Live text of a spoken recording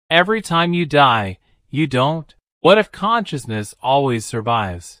Every time you die, you don't. What if consciousness always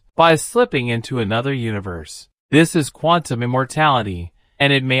survives by slipping into another universe? This is quantum immortality,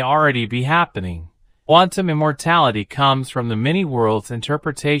 and it may already be happening. Quantum immortality comes from the many worlds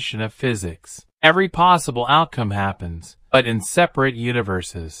interpretation of physics. Every possible outcome happens, but in separate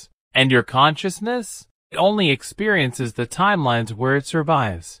universes. And your consciousness? It only experiences the timelines where it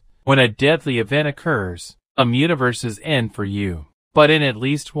survives. When a deadly event occurs, some universes end for you. But in at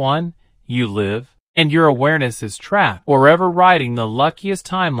least one, you live, and your awareness is trapped, forever riding the luckiest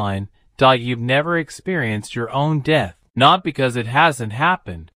timeline. You've never experienced your own death, not because it hasn't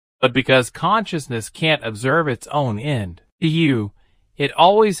happened, but because consciousness can't observe its own end. To you, it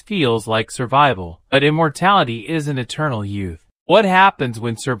always feels like survival, but immortality isn't eternal youth. What happens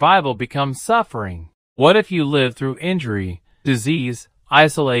when survival becomes suffering? What if you live through injury, disease,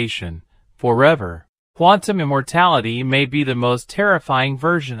 isolation, forever? Quantum immortality may be the most terrifying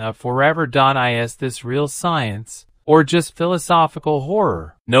version of forever. Is this real science, or just philosophical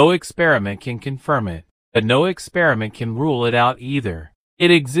horror? No experiment can confirm it, but no experiment can rule it out either. It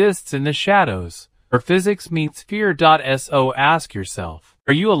exists in the shadows, where physics meets fear. So ask yourself,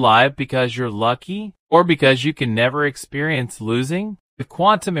 are you alive because you're lucky, or because you can never experience losing? If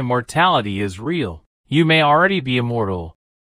quantum immortality is real, you may already be immortal,